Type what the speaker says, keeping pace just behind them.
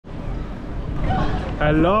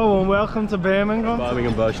Hello and welcome to Birmingham.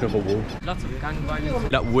 Birmingham version of a wall. Lots of gang violence.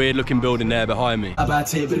 That weird looking building there behind me. About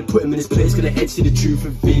to but put him in his place, gonna edge to the truth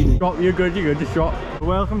and feeling. You're good, just shot.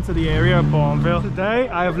 Welcome to the area of Bourneville. Today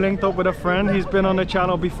I have linked up with a friend. He's been on the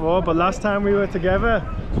channel before, but last time we were together,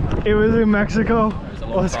 it was in Mexico.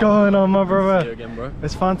 What's going on, my brother? See you again, bro.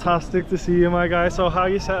 It's fantastic to see you, my guy. So how are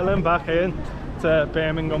you settling back in to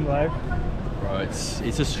Birmingham life? Bro, it's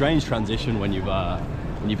a strange transition when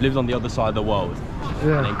you've lived on the other side of the world,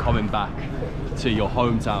 and then coming back to your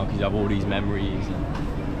hometown because you have all these memories.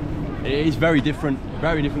 And it is very different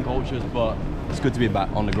cultures, but it's good to be back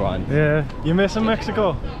on the grind. Yeah, you missing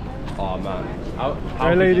Mexico? Oh man, how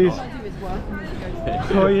hey ladies.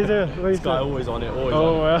 What are you doing? This guy always on it, always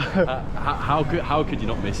on it. How could you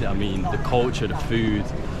not miss it? I mean, the culture, the food,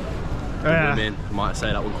 the women. I might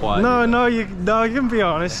say that one quietly. No, you can be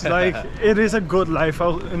honest. Like, it is a good life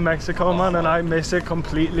out in Mexico, man, and I miss it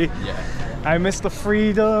completely. Yeah. I miss the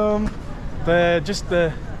freedom, the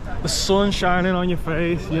sun shining on your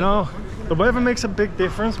face. You know, the weather makes a big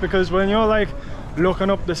difference because when you're like looking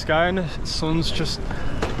up the sky and the sun's just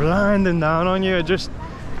blinding down on you, it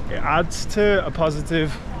adds to a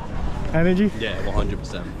positive energy. Yeah,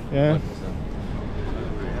 100%. Yeah. 100%.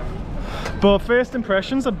 But first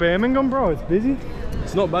impressions of Birmingham, bro, it's busy.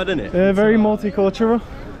 It's not bad, innit? Yeah, very multicultural.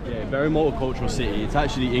 Yeah, very multicultural city. It's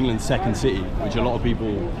actually England's second city, which a lot of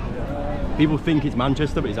people think it's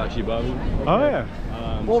Manchester, but it's actually Birmingham. Oh yeah.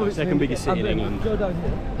 So the second biggest city in England.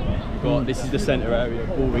 This is the centre area,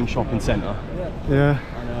 Bourneville shopping centre. Yeah.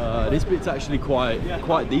 And this bit's actually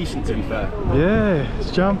quite decent, to be fair. Yeah, it's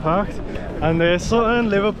jam-packed. And there's something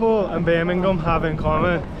Liverpool and Birmingham have in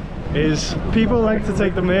common is people like to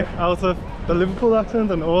take the mick out of the Liverpool accent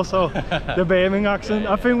and also the Birmingham accent.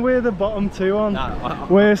 I think we're the bottom two on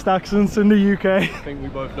worst accents in the UK. I think we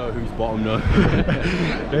both know who's bottom now.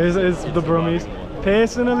 it's the Brummies.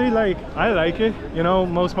 Personally, like, I like it. You know,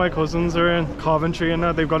 most of my cousins are in Coventry and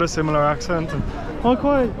that, they've got a similar accent, and I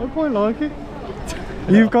quite like it.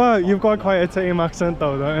 You've got quite a tame accent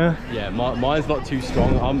though, don't you? Yeah, mine's not too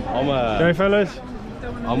strong. Hey fellas.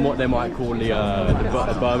 I'm what they might call the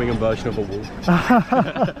Birmingham version of a wolf.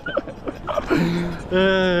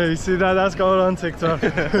 Yeah, you see that's going on TikTok.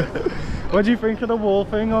 What do you think of the wall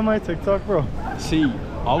thing on my TikTok, bro? See,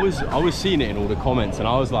 I was seeing it in all the comments, and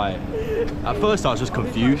I was like, at first I was just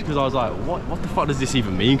confused because I was like, what the fuck does this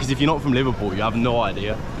even mean? Because if you're not from Liverpool, you have no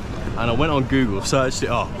idea. And I went on Google, searched it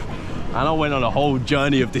up, and I went on a whole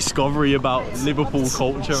journey of discovery about Liverpool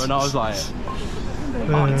culture, and I was like,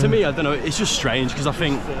 to me, I don't know, it's just strange because I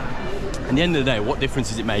think at the end of the day, what difference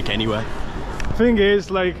does it make anyway? Thing is,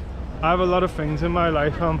 like, I have a lot of things in my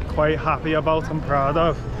life I'm quite happy about and proud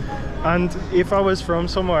of, and if I was from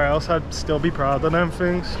somewhere else, I'd still be proud of them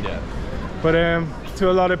things. Yeah. But to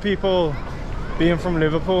a lot of people, being from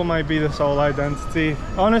Liverpool might be the sole identity.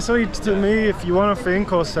 Honestly, to me, if you want to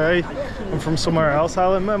think or say I'm from somewhere else,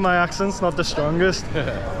 I'll admit my accent's not the strongest.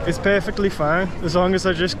 It's perfectly fine as long as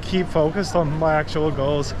I just keep focused on my actual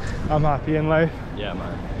goals. I'm happy in life. Yeah,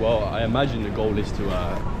 man. Well, I imagine the goal is to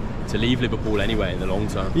leave Liverpool anyway in the long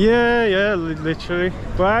term. Yeah, literally.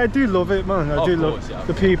 But I do love it, man. I do love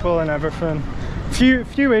the people and everything.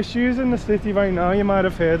 Few issues in the city right now, you might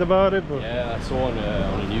have heard about it, but yeah, I saw on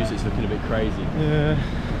the news it's looking a bit crazy. Yeah.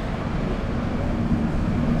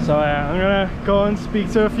 So I'm gonna go and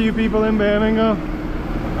speak to a few people in Birmingham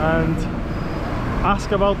and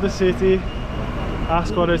ask about the city,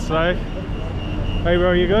 ask what it's like. Hey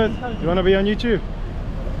bro, you good? You wanna be on YouTube?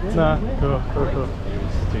 Nah, cool.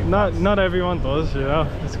 Not everyone does, you know.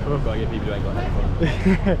 It's cool. Gotta get people who ain't got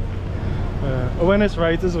that fun. When it's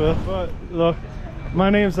right as well. But look, my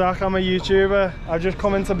name's Zach, I'm a YouTuber. I've just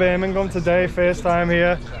come into Birmingham today, first time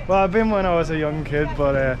here. Well, I've been when I was a young kid,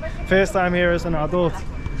 but first time here as an adult.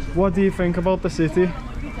 What do you think about the city?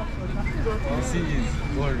 The city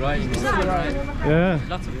is alright. Yeah.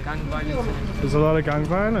 Lots of gang violence. There's a lot of gang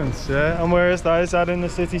violence, yeah. And where is that? Is that in the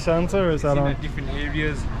city centre or is that on? Different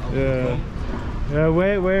areas. Yeah. Yeah,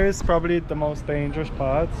 where is probably the most dangerous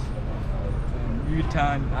parts?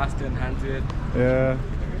 U-Town, Aston, Hansfield. Yeah.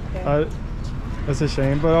 That's a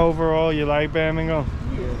shame, but overall you like Birmingham?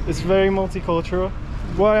 Yeah. It's very multicultural.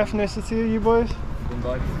 What ethnicity are you boys?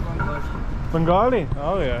 Bengali. Bengali?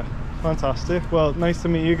 Oh yeah, fantastic. Well, nice to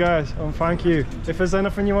meet you guys, and thank you. If there's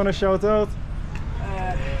anything you want to shout out?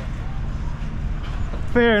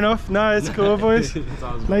 Fair enough. No, it's cool, boys.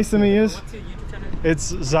 Nice to meet you. It's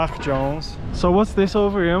Zach Jones. So what's this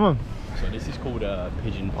over here, man? So this is called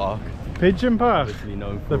Pigeon Park. Pigeon Park? Obviously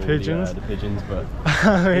known for the pigeons? The pigeons, but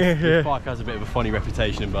this park has a bit of a funny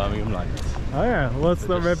reputation in Birmingham. Like, oh yeah, what's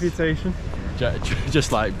the reputation?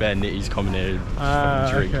 just like Ben, he's coming here,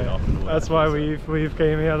 just drinking okay. up. And all That's that why kind of we've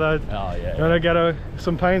came here, lad. stuff. Oh yeah. You wanna get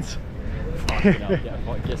some pints?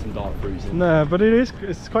 Get some dark fruits in. Nah, but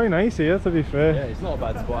it's quite nice here, to be fair. Yeah, it's not a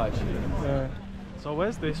bad spot actually. Yeah. So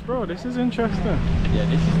where's this, bro? This is interesting. Yeah,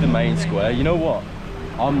 this is the main square. You know what?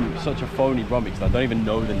 I'm such a phony brummie because I don't even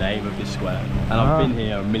know the name of this square, and I've been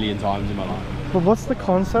here a million times in my life. But what's the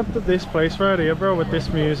concept of this place right here, bro, with this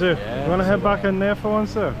music? Yeah, You wanna head back in there for one,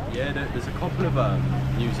 sir? Yeah, there's a couple of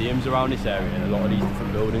museums around this area and a lot of these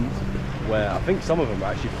different buildings where I think some of them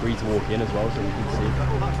are actually free to walk in as well, so you can see.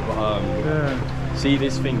 But see,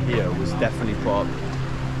 this thing here was definitely put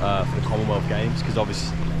up for the Commonwealth Games because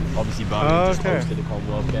obviously Birmingham just hosted the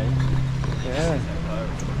Commonwealth Games. Yeah.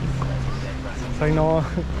 So no,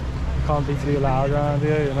 you can't be too loud around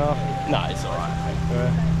here, you know? Nah, it's alright.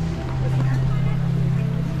 Yeah.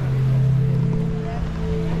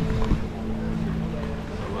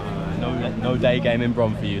 No day game in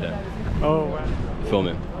Brom for you then. Oh, wow.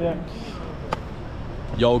 Filming. Yeah.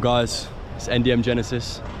 Yo guys, it's NDM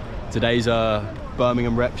Genesis. Today's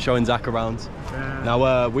Birmingham rep showing Zach around. Yeah.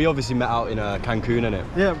 Now we obviously met out in Cancun, innit?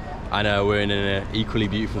 Yeah. And we're in an equally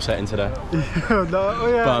beautiful setting today.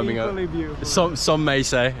 Birmingham. Equally beautiful. Some may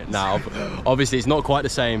say. Now, obviously it's not quite the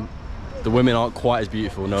same. The women aren't quite as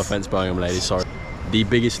beautiful. No offense, Birmingham ladies. Sorry. The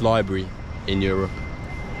biggest library in Europe.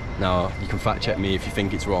 Now you can fact check me if you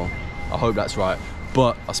think it's wrong. I hope that's right.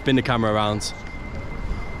 But I'll spin the camera around.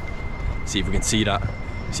 See if we can see that.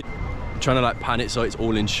 I'm trying to like pan it so it's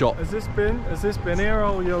all in shot. Has this been here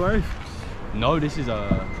all your life? No, this is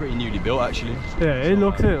pretty newly built actually. Yeah, it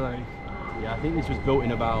looks it like. Yeah, I think this was built in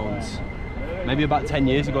maybe about 10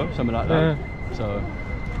 years ago, something like that. Yeah. So.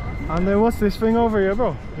 And then what's this thing over here,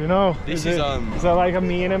 bro? You know? This is there like a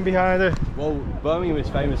meaning behind it? Well, Birmingham is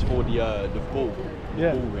famous for the bull.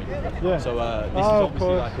 Yeah. Bull ring. Yeah. So this is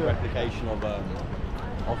obviously like a replication of the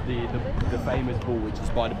famous bull, which is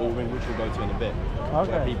by the bull ring, which we'll go to in a bit.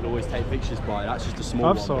 Okay. Where people always take pictures by. That's just a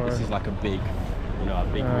small one. But this is like a big,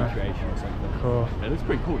 recreation or something. Cool. Yeah, it looks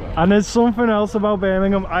pretty cool though. And there's something else about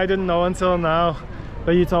Birmingham I didn't know until now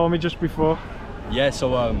that you told me just before. Yeah.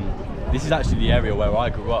 So this is actually the area where I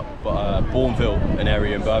grew up, but Bourneville, an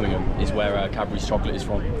area in Birmingham, is where Cadbury's chocolate is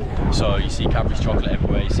from. So you see Cadbury's chocolate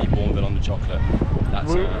everywhere. You see Bourneville on the chocolate.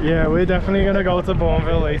 That's, yeah, we're definitely gonna go to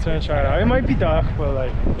Bourneville later and try it out. It might be dark, but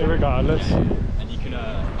like, regardless. Yeah. And you can.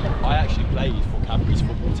 I actually played for Cadbury's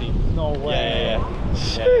football team. No way.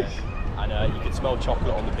 Yeah. And you can smell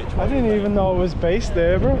chocolate on the pitch. I didn't even know it was based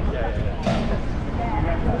there, bro. Yeah.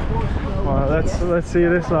 Well, let's see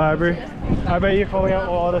this library. I bet you're coming out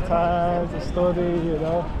all the time to study, you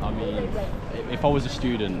know. I mean, if I was a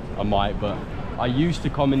student, I might, but I used to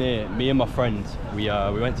come in here. Me and my friends, we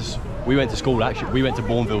went to school actually. We went to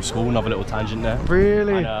Bourneville School. Another little tangent there.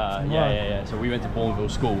 Really? And, yeah. So we went to Bourneville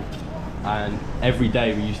School, and every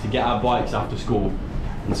day we used to get our bikes after school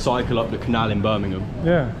and cycle up the canal in Birmingham.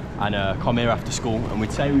 Yeah. And come here after school, and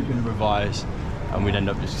we'd say we can revise, and we'd end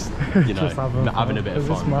up just, just having a bit of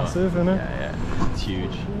fun. It's massive, isn't it? Yeah, it's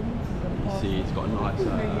huge. You see, it's got a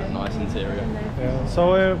nice interior. Yeah.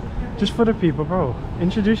 So, just for the people, bro,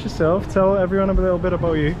 introduce yourself. Tell everyone a little bit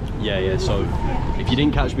about you. Yeah. So, if you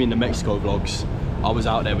didn't catch me in the Mexico vlogs, I was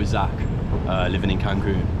out there with Zach, living in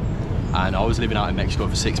Cancun, and I was living out in Mexico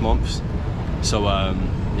for 6 months. So.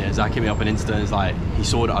 Yeah, Zach hit me up on Insta and like, he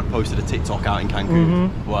saw that I'd posted a TikTok out in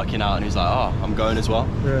Cancun working out, and he was like, oh, I'm going as well.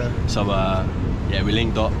 Yeah. So yeah, we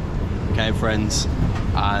linked up, became friends,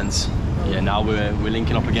 and yeah, now we're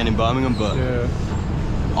linking up again in Birmingham. But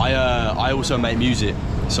I also make music,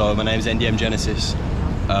 so my name's NDM Genesis.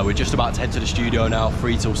 We're just about to head to the studio now,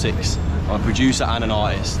 3 till 6. I'm a producer and an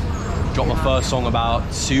artist. Dropped my first song about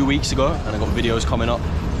 2 weeks ago, and I got videos coming up.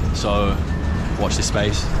 So. Watch this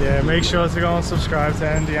space. Yeah, make sure to go and subscribe to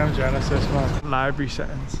NDM Genesis, man. Library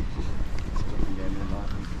settings.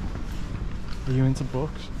 Are you into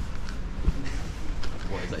books?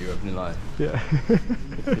 What, is that your opening line? Yeah.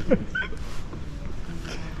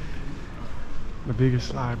 The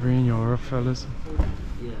biggest library in Europe, fellas.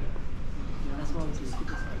 Yeah. That's what I was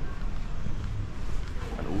thinking.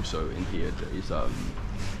 And also in here there is a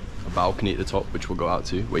balcony at the top, which we'll go out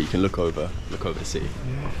to, where you can look over the city.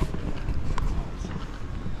 Yeah.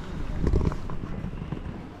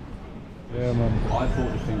 Yeah, man. I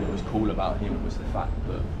thought the thing that was cool about him was the fact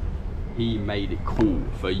that he made it cool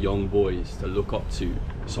for young boys to look up to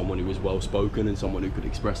someone who was well spoken and someone who could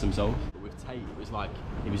express themselves. But with Tate, it was like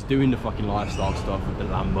he was doing the fucking lifestyle stuff with the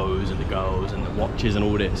Lambos and the girls and the watches and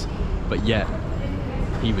all this, but yet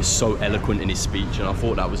he was so eloquent in his speech, and I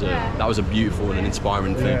thought that was a beautiful and an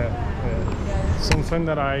inspiring thing. Yeah. Something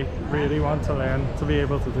that I really want to learn to be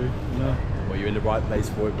able to do, you know. Well, you're in the right place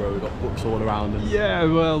for it, bro. We've got books all around us. Yeah,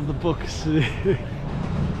 well, the books.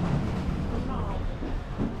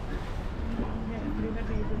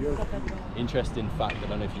 Interesting fact, I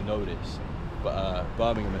don't know if you know this, but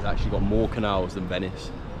Birmingham has actually got more canals than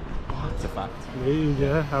Venice. It's a fact.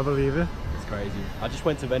 Yeah, I believe it. It's crazy. I just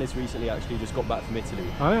went to Venice recently, actually, just got back from Italy.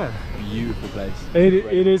 Oh yeah. Beautiful place.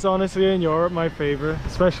 It is honestly in Europe my favourite,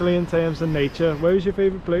 especially in terms of nature. Where is your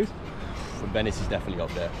favourite place? Venice is definitely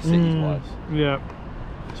up there, cities wise. Yeah.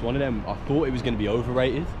 It's one of them, I thought it was going to be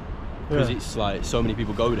overrated, because it's like so many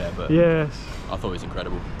people go there, but yes, I thought it was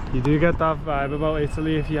incredible. You do get that vibe about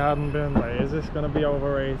Italy if you hadn't been like, is this going to be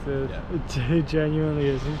overrated? Yeah. It genuinely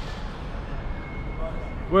isn't.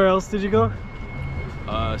 Where else did you go?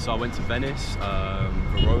 So I went to Venice,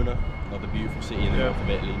 Verona, another beautiful city in the north of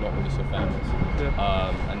Italy, not really so famous.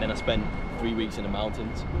 Yeah. And then I spent 3 weeks in the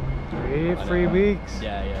mountains. Three weeks?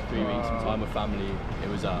 Yeah, 3 weeks, some time with family. It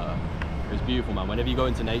was beautiful, man. Whenever you go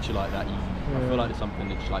into nature like that, I feel like it's something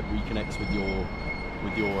that just like reconnects with your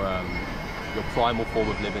primal form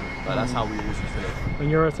of living. Like, that's how we always used to live. And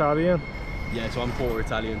you're Italian? Yeah, so I'm quarter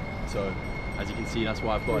Italian. So as you can see, that's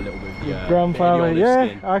why I've got a little bit of the grandfather. Yeah,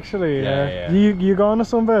 skin. actually. Yeah. You going to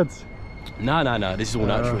sunbeds? No. This is all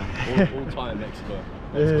natural. all time Mexico.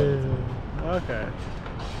 Okay.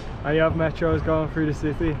 And you have metros going through the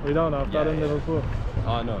city. We don't have that in Liverpool.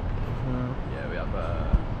 Oh no. Yeah, we have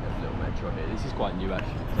a little metro here. This is quite new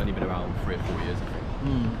actually. It's only been around 3 or 4 years, I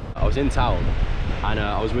think. I was in town and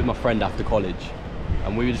I was with my friend after college,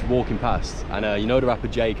 and we were just walking past, and you know the rapper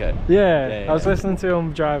JK? Yeah, I was listening to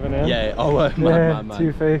him driving in. Yeah, man.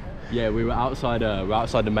 Too fake. Yeah, we were outside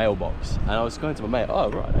the mailbox, and I was going to my mate,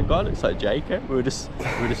 oh right, that guy looks like JK. We were just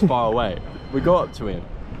far away. We go up to him,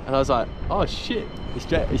 and I was like, oh shit, it's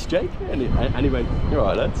JK, and he went, you're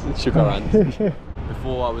right, lads, and shook our hands.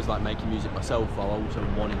 Before I was like making music myself, I also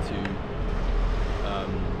wanted to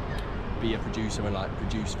be a producer and like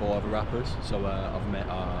produce for other rappers. So I've met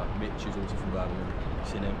Mitch, who's also from Birmingham. You've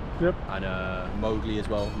seen him. Yep. And Mowgli as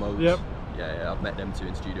well. Mogs. Yep. Yeah, I've met them too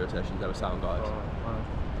in studio sessions. They were sound guys.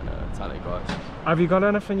 And talented guys. Have you got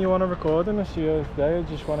anything you want to record in the studio today, or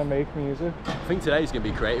just want to make music? I think today's going to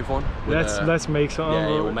be a creative one. Let's make something. Yeah,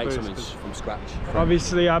 we'll make something from scratch.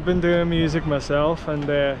 Obviously, I've been doing music myself, and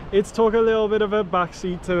it's took a little bit of a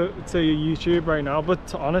backseat to YouTube right now.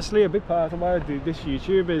 But honestly, a big part of why I do this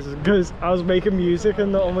YouTube is because I was making music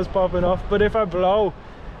and nothing was popping off. But if I blow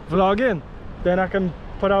vlogging, then I can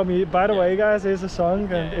put out music. By the way, guys, here's a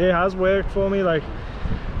song, and it has worked for me. Like,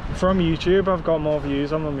 from YouTube, I've got more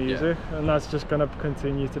views on my music, and that's just gonna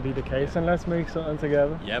continue to be the case. And let's make something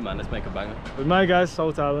together. Yeah, man, let's make a banger. But my guy's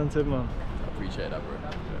so talented, man. I appreciate that, bro.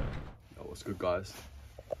 Oh, what's good, guys?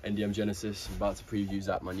 NDM Genesis. I'm about to preview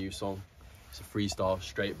that, my new song. It's a freestyle,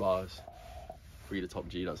 straight bars, free the top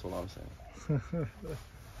G. That's all I'm saying.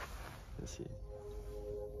 Let's see.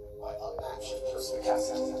 My unmatched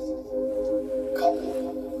perspicacity,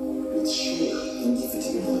 coupled with sheer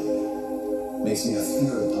indefatigability, makes me a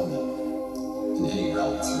thinner opponent in any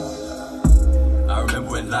realm tomorrow. I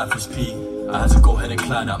remember when life was peak, I had to go ahead and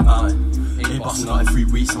climb that mountain. Ain't busting out in 3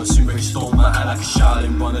 weeks, I'ma soon break a storm, my hand like a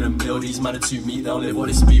Charlotte. One of them buildings, man, to me, they don't live what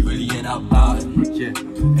they speak, really ain't out about it. Yeah,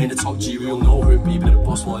 ain't the top G, we all know who it be, but the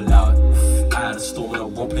boss won't allow it. I had a storm and I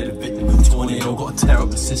won't play the victim. Tornado, gotta tear up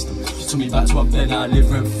the system. She took me back to a bed, now I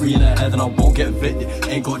live rent free in her head and I won't get evicted.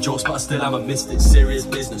 Ain't got jokes, but still I'm a mystic. Serious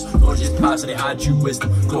business, not just past, so they had you wisdom.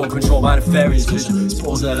 Grow control by the fairies vision.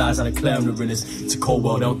 Suppose their lies, I declare them the realest. It's a cold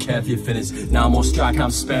world, they don't care if you're finished. Now I'm on strike, I'm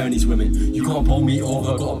sparing these women. You can't pull me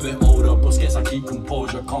over, got a bit older. Guess I keep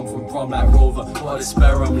composure, come from prom like Rover. What a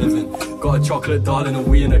despair I'm living. Got a chocolate darling and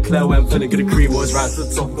we in a Claire when feeling good. The cream was right to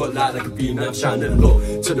the top, got light like a beam. Now I'm shining low.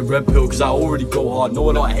 Took the red pill cause I already go hard. Know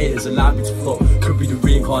a lot of haters allow me to flow. Could be the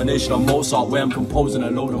reincarnation of Mozart, where I'm composing a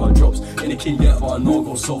load of my drops. Ain't a king yet, but I know I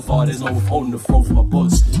go so far. There's no withholding the flow from my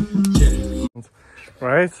buds. Yeah.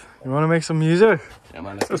 Right, you want to make some music? Yeah,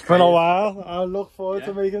 man. It's been a while. I look forward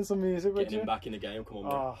to making some music with you. Getting back in the game, come on,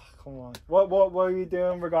 man. Oh, come on. What are you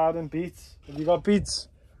doing regarding beats? Have you got beats?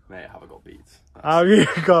 Mate, have I got beats? Have you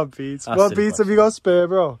got beats? What beats have you got spare,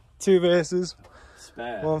 bro? 2 verses.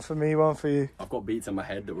 Spare? One for me, one for you. I've got beats in my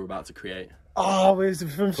head that we're about to create. Oh, it's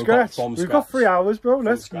from scratch? We've got 3 hours, bro.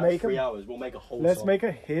 Let's make 3 hours. We'll make a whole song. Let's make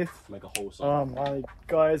a hit. Make a whole song. Oh my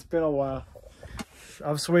god, it's been a while.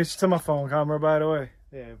 I've switched to my phone camera, by the way.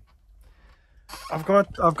 Yeah. I've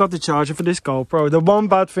got the charger for this GoPro. The one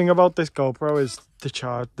bad thing about this GoPro is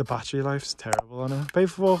the battery life's terrible on it. Pay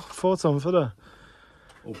for $4 for that.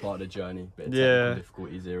 All part of the journey, bit of technical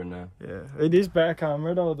difficulties here and there. Yeah, it is better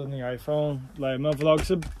camera though than the iPhone. Like my vlogs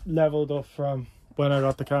have leveled up from when I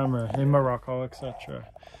got the camera in Morocco, etc.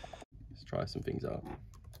 try some things out.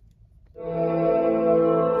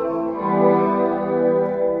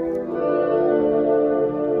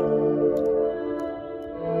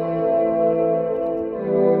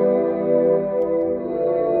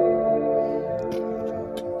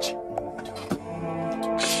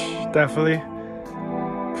 Definitely.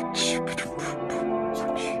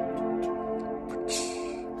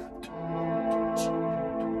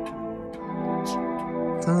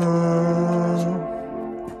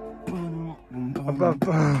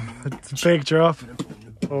 It's a big drop.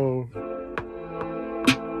 Oh.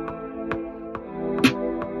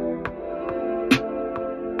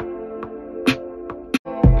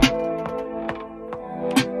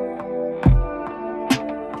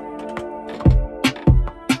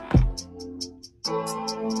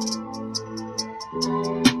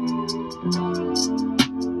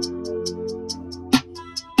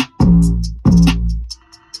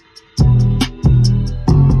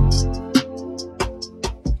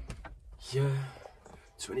 Yeah,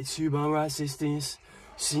 22 by right 16s.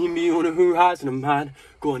 See me on the horizon of mine,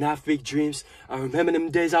 going after big dreams. I remember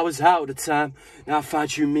them days I was out of time. Now I find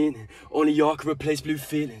true meaning. Only y'all can replace blue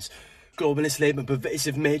feelings. Global enslavement,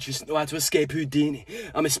 pervasive matrix, know how to escape Houdini.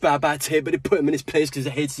 I'm inspired by tape, but they put him in his place cause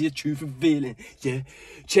I hate to see the truth revealing. Yeah,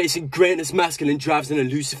 chasing greatness, masculine drives an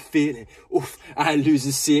elusive feeling. Oof, I ain't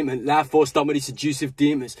losing semen. Life forced on with these seductive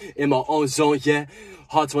demons. In my own zone, yeah.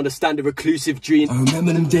 Hard to understand the reclusive dream. I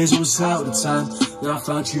remember them days I was out of time. Now I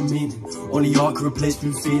found true meaning. Only y'all can replace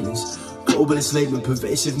blue feelings. Global enslavement,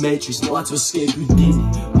 pervasive matrix, know how to escape Houdini.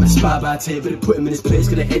 I'm inspired by tape, but they put him in his place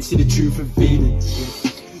cause I hate to see the truth revealing.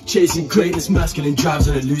 Yeah. Chasing greatness, masculine drives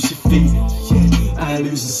an elusive feeling. Yeah, I ain't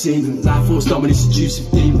losing semen. Life force dominates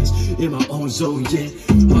seductive demons. In my own zone, yeah.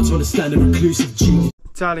 Hard to understand the reclusive genius.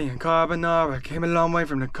 Italian carbonara, came a long way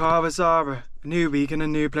from the Carvazara. A new week in a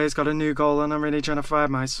new place, got a new goal, and I'm really trying to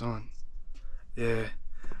find my son. Yeah,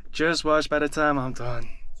 just watch by the time I'm done.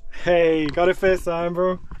 Hey, got it first time,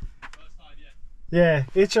 bro? First time, yeah. Yeah,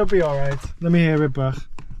 it should be alright. Let me hear it back.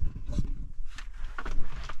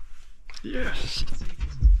 Yes.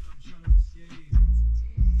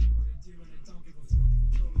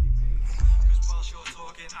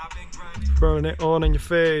 Throwing it all in your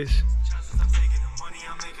face.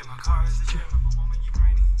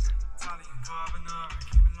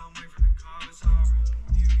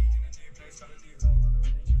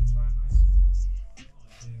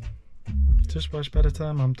 Just watch by the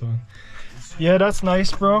time I'm done. Yeah, that's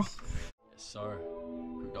nice, bro. Yes, sir.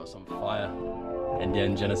 We've got some fire.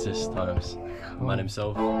 Indian Genesis times. Man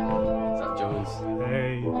himself, Zach Jones.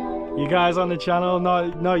 Hey, you guys on the channel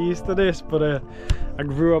not used to this, but I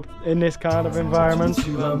grew up in this kind of environment.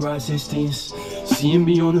 Seeing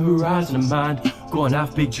me on the horizon of mine, going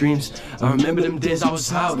after big dreams. I remember them days I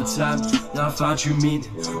was out of time. Now I found true meaning.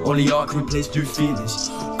 Only y'all can replace blue feelings.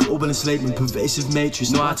 Global enslavement, pervasive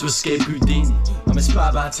matrix, know how to escape Houdini. I'm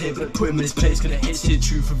inspired by tape, but I put him in his place cause I hate to see the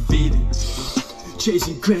truth revealing.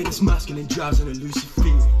 Chasing greatness, masculine drives an elusive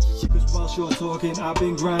feeling. Cause whilst you're talking, I've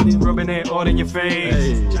been grinding, rubbing it all in your face.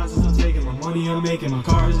 Hey. Chances I'm taking, my money I'm making, my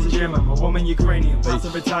car is a gym, I'm a woman Ukrainian, Lots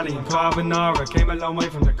of Italian carbonara, came a long way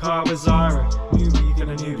from the Carvazara. New week in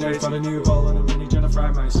a new place, got a new goal, and I'm really trying to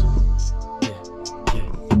fry my son.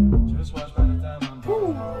 Just watch by the time I'm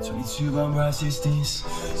done. 22 by right 16s.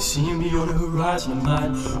 Seeing me on the horizon of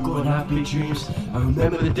mine, going after big dreams. I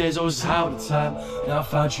remember the days I was out of time. Now I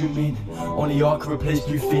found true meaning. Only y'all can replace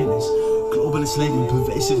blue feelings. Global enslavement,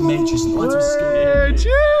 pervasive matrix, know how to escape.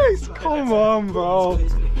 Jeez, come on, bro.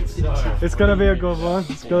 It's gonna be a good one.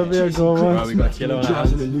 It's gonna be a good one. Right, we got a killer on our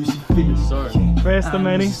hands. Sorry. First of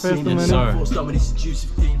many, first of many. Sorry.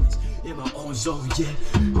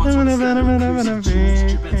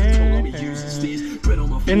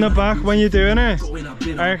 In the back when you're doing it,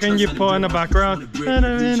 I reckon you put in the background. Yeah,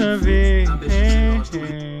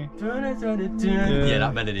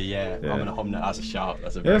 that melody, yeah. I'm gonna hum that as a shout.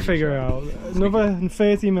 That's a very We'll figure it out. Another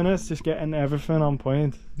 30 minutes just getting everything on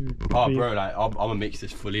point. Oh bro, like I'm gonna mix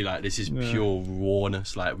this fully, like this is pure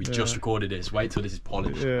rawness, like we just recorded this, wait till this is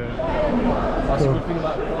polished. Yeah. That's a good thing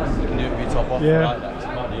about it, you can do it with your top off, Yeah. I like that, 'cause you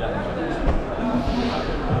can't do that.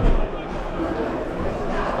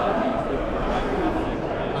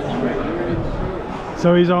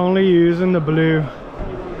 So he's only using the blue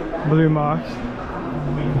marks,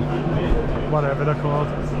 whatever they're called.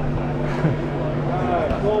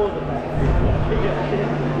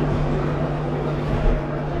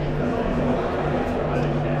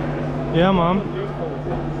 Yeah, mom.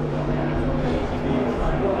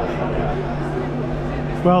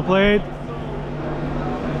 Well played.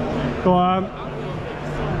 Go on.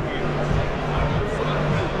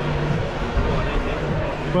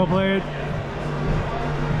 Well played.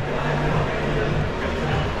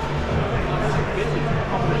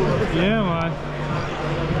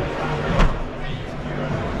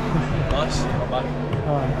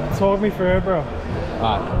 talk me through it, bro.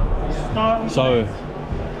 Alright. So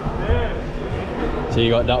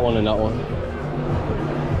you got that one and that one.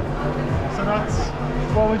 So that's,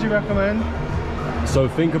 what would you recommend? So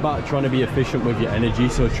think about trying to be efficient with your energy,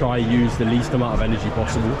 so try use the least amount of energy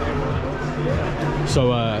possible.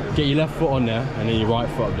 So get your left foot on there and then your right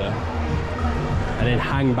foot up there. And then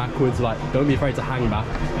hang backwards, like don't be afraid to hang back.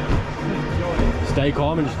 Stay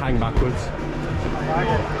calm and just hang backwards.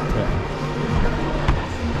 Yeah.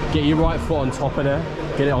 Get your right foot on top of there.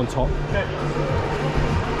 Get it on top.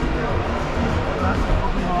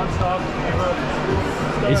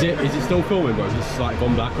 Is it still filming, bro? Is it like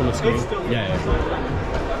gone black on the screen? Yeah.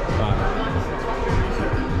 Right.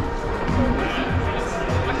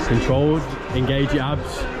 Controlled, engage your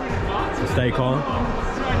abs, and stay calm.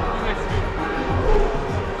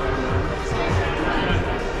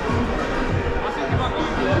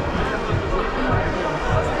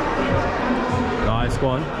 Nice, go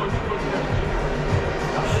on.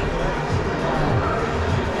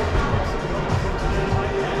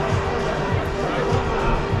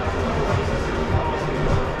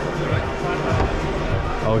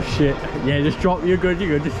 Oh shit. Yeah, just drop. You're good,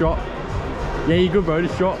 just drop. Yeah, you're good, bro,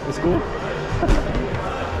 just drop. It's cool.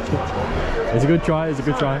 It's a good try,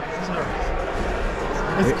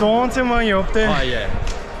 It's daunting when you're up there. Oh yeah.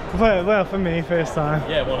 Well, for me, first time.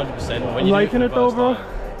 Yeah, 100%. I'm liking it though, bro.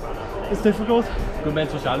 It's difficult. Good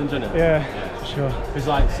mental challenge, isn't it? Yeah, for sure. Because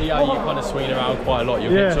like, see how you kind of swing around quite a lot.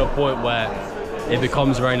 You'll get to a point where it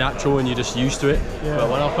becomes very natural and you're just used to it. Yeah.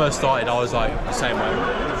 But when I first started, I was like the same way.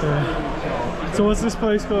 Yeah. So what's this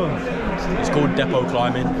place called? It's called Depot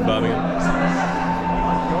Climbing in Birmingham.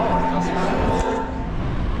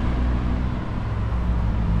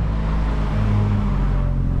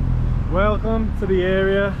 Welcome to the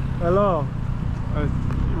area. Hello. It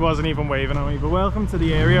wasn't even waving at me, but welcome to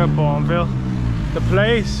the area of Bourneville. The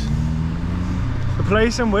place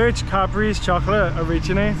in which Cadbury's chocolate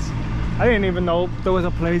originates. I didn't even know there was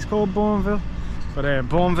a place called Bourneville. But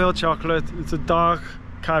Bourneville chocolate, it's a dark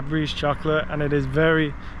Cadbury's chocolate and it is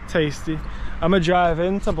very tasty. I'm gonna drive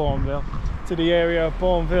into Bourneville, to the area of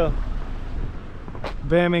Bourneville,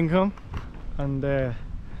 Birmingham, and yeah,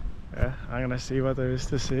 I'm gonna see what there is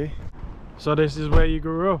to see. So this is where you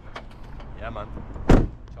grew up? Yeah, man.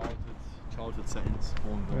 Childhood settings,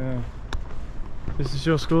 Bourneville. Yeah. This is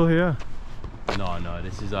your school here? No,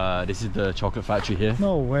 this is the chocolate factory here.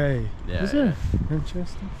 No way. Yeah, is it?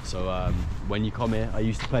 Interesting. So when you come here, I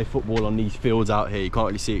used to play football on these fields out here. You can't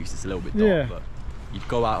really see it because it's a little bit dark, but you'd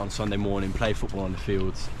go out on Sunday morning, play football on the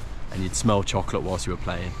fields, and you'd smell chocolate whilst you were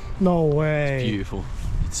playing. No way. It's beautiful.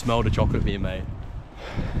 You'd smell the chocolate being made.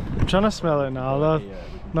 I'm trying to smell it now, lad. Yeah,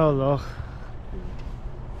 no look.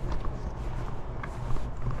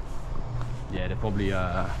 Yeah, they're probably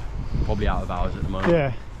out of hours at the moment.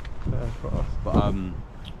 Yeah. But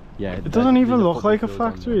yeah. It doesn't even look like a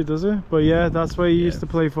factory, does it? But yeah, that's where you used to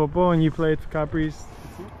play football and you played for Cadbury's.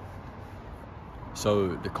 So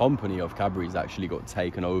the company of Cadbury's actually got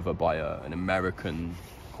taken over by an American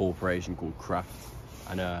corporation called Kraft.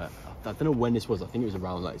 And I don't know when this was, I think it was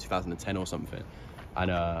around like 2010 or something.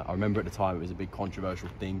 And I remember at the time it was a big controversial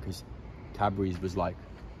thing because Cadbury's was like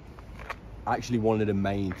actually one of the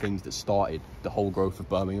main things that started the whole growth of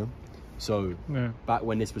Birmingham. So back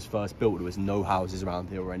when this was first built, there was no houses around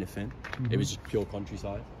here or anything. It was just pure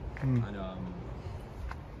countryside. And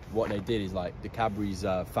what they did is like the Cadbury's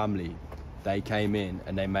family, they came in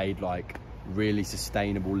and they made like really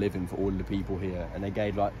sustainable living for all of the people here. And they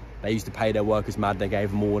used to pay their workers mad. They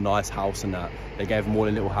gave them all a nice house and that. They gave them all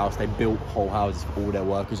a little house. They built whole houses for all their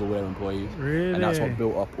workers, all their employees. Really? And that's what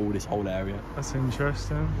built up all this whole area. That's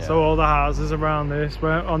interesting. Yeah. So all the houses around this,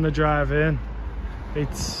 on the drive in,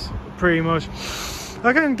 it's pretty much,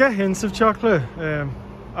 I can get hints of chocolate.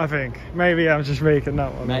 I think maybe I'm just making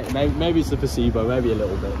that one. Maybe it's the placebo, maybe a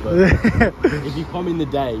little bit. But if you come in the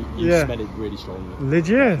day, you smell it really strongly.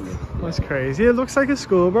 Legit? Yeah. That's crazy. It looks like a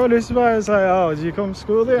school, bro. This is why I was like, oh, did you come to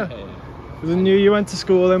school there? Because I knew you went to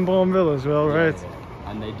school in Bourneville as well, right? Yeah.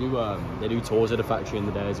 And they do tours of the factory in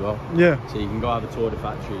the day as well. Yeah. So you can go have a tour of the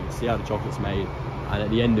factory, see how the chocolate's made, and at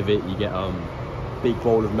the end of it, you get big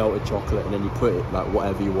bowl of melted chocolate, and then you put it like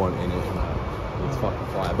whatever you want in it. It's fucking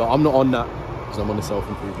fire. But I'm not on that. I'm on the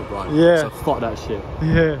self-improvement grind. Yeah. So fuck that shit.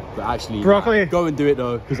 Yeah. But actually, broccoli. Go and do it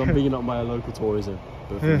though, because I'm bigging up my local tourism.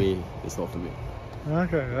 But for me, it's not for me.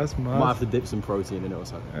 Okay, that's mad. Might have to dip some protein in it or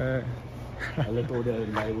something. I look all the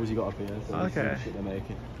labels you got up here. So okay. Shit they're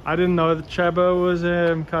making. I didn't know that Trebo was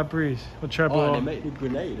Cadbury's. Or Trebo. Oh, and they make the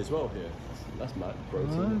grenade as well here. That's mad.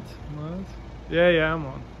 Protein. Mad. Yeah, I'm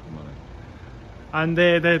on. And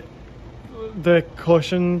the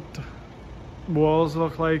cushioned walls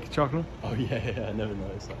look like chocolate. Oh yeah, I never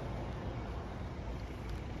noticed that.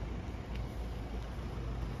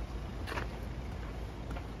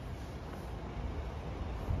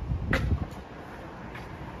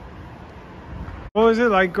 What was it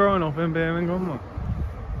like growing up in Birmingham?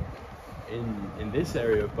 In this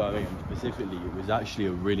area of Birmingham specifically, it was actually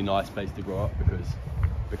a really nice place to grow up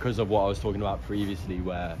because of what I was talking about previously,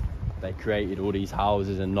 where they created all these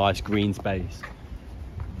houses and nice green space.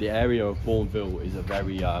 The area of Bourneville is a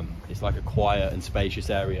very it's like a quiet and spacious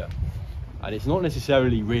area, and it's not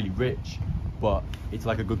necessarily really rich, but it's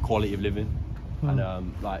like a good quality of living.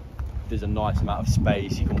 And like there's a nice amount of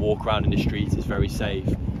space, you can walk around in the streets, it's very safe,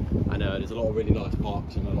 and there's a lot of really nice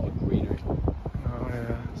parks and a lot of greenery. Oh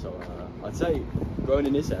yeah. So I'd say growing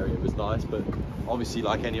in this area was nice, but obviously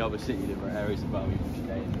like any other city, there are areas of Birmingham which are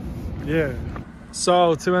dangerous. Yeah.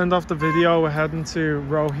 So to end off the video, we're heading to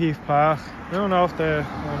Roe Heath Park. I don't know if they're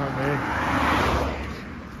on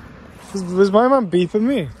me. Was my man beeping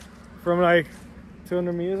me from like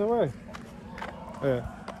 200 meters away? Yeah.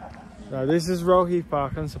 Now this is Roe Heath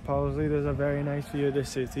Park, and supposedly there's a very nice view of the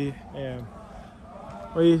city.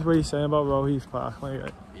 What are you saying about Roe Heath Park?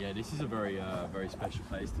 Like, yeah, this is a very very special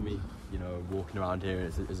place to me. You know, walking around here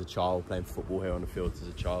as a child, playing football here on the fields as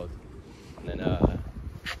a child, and then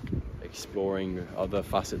exploring other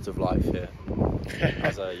facets of life here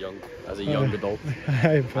as a young adult.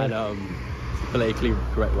 And politically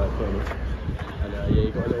correct way of putting it. And yeah,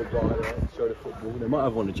 you got a little bar there, show the football. They might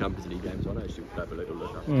have won the Champions League games. I know it's super clever little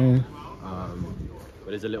look at. But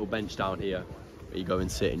there's a little bench down here where you go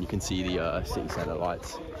and sit, and you can see the city centre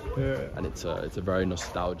lights. yeah. And it's a very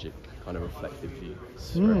nostalgic kind of reflective view.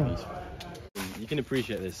 It's very peaceful. You can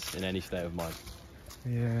appreciate this in any state of mind.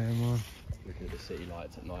 Yeah, man. Looking at the city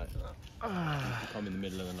lights at night. You come in the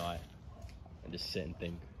middle of the night and just sit and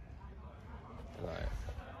think. And like,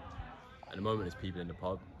 at the moment there's people in the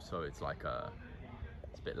pub, so it's like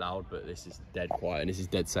it's a bit loud, but this is dead quiet and this is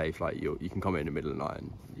dead safe. Like you can come in the middle of the night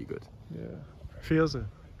and you're good. Yeah. Feels it.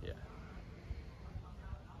 Yeah.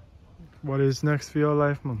 What is next for your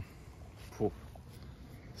life, man?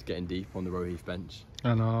 It's getting deep on the Roe Heath bench.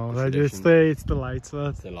 I know. It's It's the lights,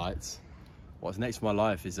 lad. The lights. What's next for my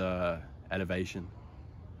life is elevation,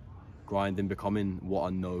 grinding, becoming what I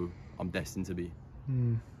know I'm destined to be.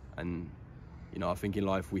 And you know, I think in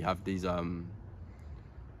life we have these I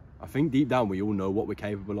think deep down we all know what we're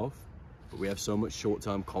capable of, but we have so much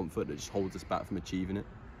short-term comfort that just holds us back from achieving it.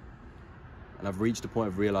 And I've reached a point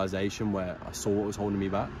of realization where I saw what was holding me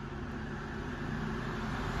back,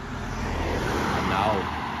 and now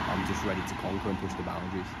I'm just ready to conquer and push the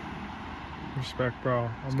boundaries. Respect, bro.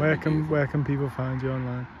 And where can people find you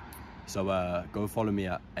online? So go follow me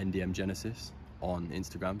at NDM Genesis on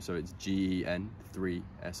Instagram. So it's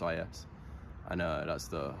GEN3SIS, and that's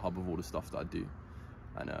the hub of all the stuff that I do.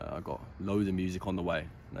 And I got loads of music on the way,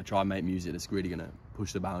 and I try and make music that's really gonna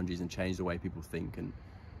push the boundaries and change the way people think and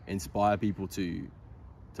inspire people to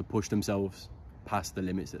push themselves past the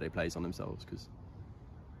limits that they place on themselves, because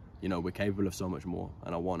you know we're capable of so much more,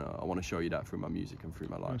 and I wanna show you that through my music and through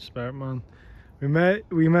my life. Respect, man. We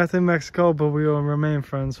met in Mexico, but we will remain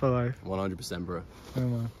friends for life. 100%, bro. Yeah,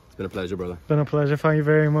 man. It's been a pleasure, brother. It's been a pleasure. Thank you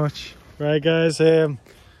very much. Right, guys.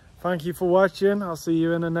 Thank you for watching. I'll see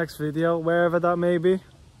you in the next video, wherever that may be.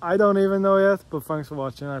 I don't even know yet, but thanks for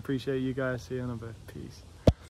watching. I appreciate you guys. See you in a bit. Peace.